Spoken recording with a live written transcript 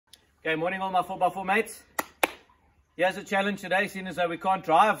Okay, morning all my 4x4 mates. Here's a challenge today, seeing as though we can't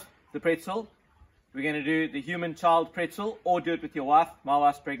drive the pretzel. We're going to do the human child pretzel, or do it with your wife. My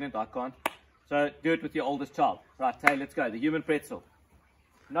wife's pregnant, I can't. So do it with your oldest child. Right, Tay, let's go. The human pretzel.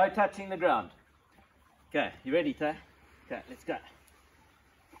 No touching the ground. Okay, you ready, Tay? Okay, let's go.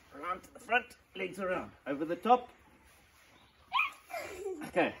 Around to the front, legs around. Over the top.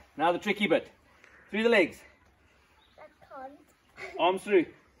 Okay, now the tricky bit. Through the legs. I can't. Arms through.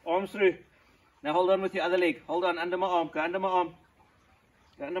 Arms through. Now hold on with your other leg. Hold on under my arm. Go under my arm.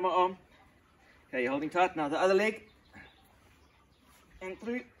 Go under my arm. Okay, you're holding tight. Now the other leg. And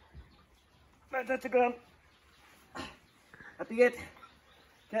through. Don't touch the ground. Up you get.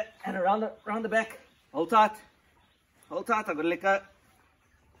 Okay, and around the back. Hold tight. Hold tight. I've got to let go.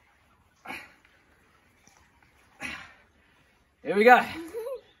 Here we go.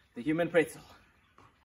 The human pretzel.